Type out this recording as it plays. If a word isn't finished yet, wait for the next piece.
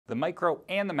The micro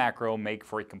and the macro make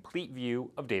for a complete view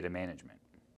of data management.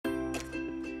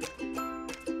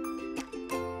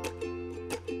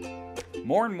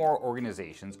 More and more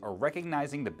organizations are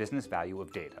recognizing the business value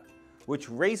of data, which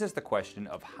raises the question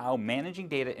of how managing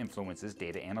data influences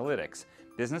data analytics,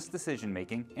 business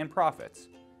decision-making, and profits.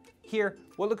 Here,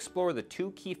 we'll explore the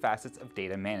two key facets of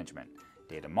data management: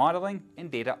 data modeling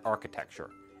and data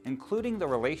architecture, including the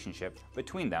relationship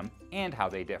between them and how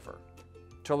they differ.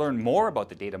 To learn more about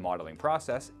the data modeling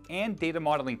process and data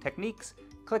modeling techniques,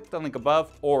 click the link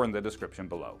above or in the description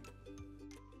below.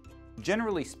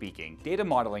 Generally speaking, data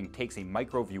modeling takes a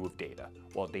micro view of data,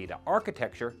 while data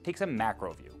architecture takes a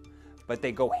macro view, but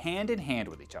they go hand in hand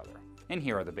with each other, and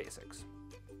here are the basics.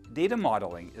 Data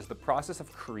modeling is the process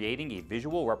of creating a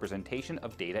visual representation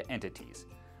of data entities.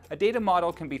 A data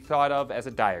model can be thought of as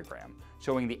a diagram,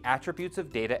 showing the attributes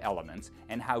of data elements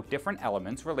and how different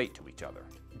elements relate to each other.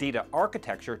 Data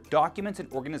architecture documents an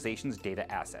organization's data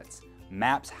assets,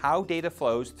 maps how data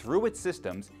flows through its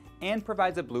systems, and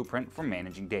provides a blueprint for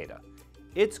managing data.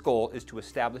 Its goal is to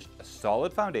establish a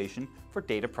solid foundation for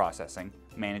data processing,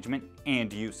 management,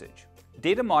 and usage.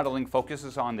 Data modeling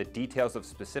focuses on the details of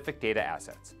specific data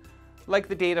assets, like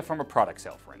the data from a product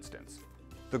sale, for instance.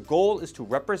 The goal is to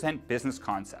represent business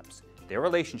concepts, their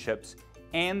relationships,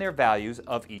 and their values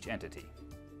of each entity.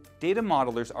 Data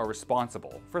modelers are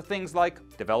responsible for things like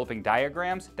developing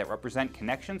diagrams that represent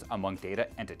connections among data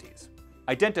entities,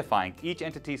 identifying each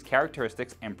entity's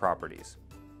characteristics and properties,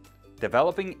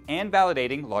 developing and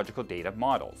validating logical data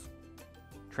models,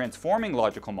 transforming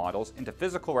logical models into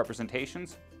physical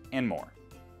representations, and more.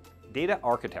 Data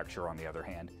architecture, on the other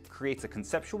hand, creates a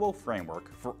conceptual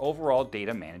framework for overall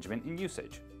data management and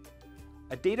usage.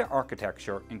 A data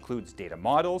architecture includes data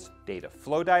models, data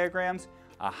flow diagrams,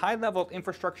 a high-level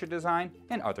infrastructure design,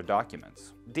 and other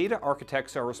documents. Data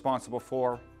architects are responsible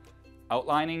for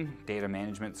outlining data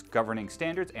management's governing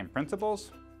standards and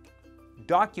principles,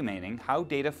 documenting how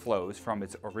data flows from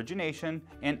its origination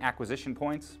and acquisition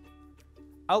points,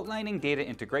 outlining data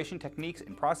integration techniques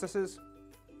and processes,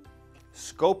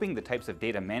 scoping the types of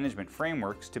data management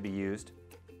frameworks to be used,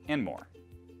 and more.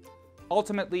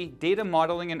 Ultimately, data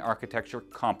modeling and architecture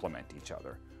complement each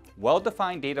other.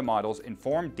 Well-defined data models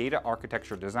inform data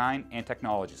architecture design and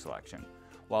technology selection,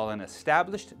 while an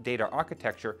established data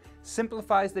architecture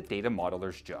simplifies the data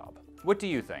modeler's job. What do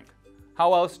you think?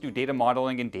 How else do data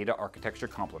modeling and data architecture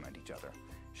complement each other?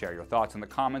 Share your thoughts in the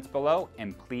comments below,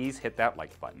 and please hit that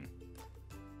like button.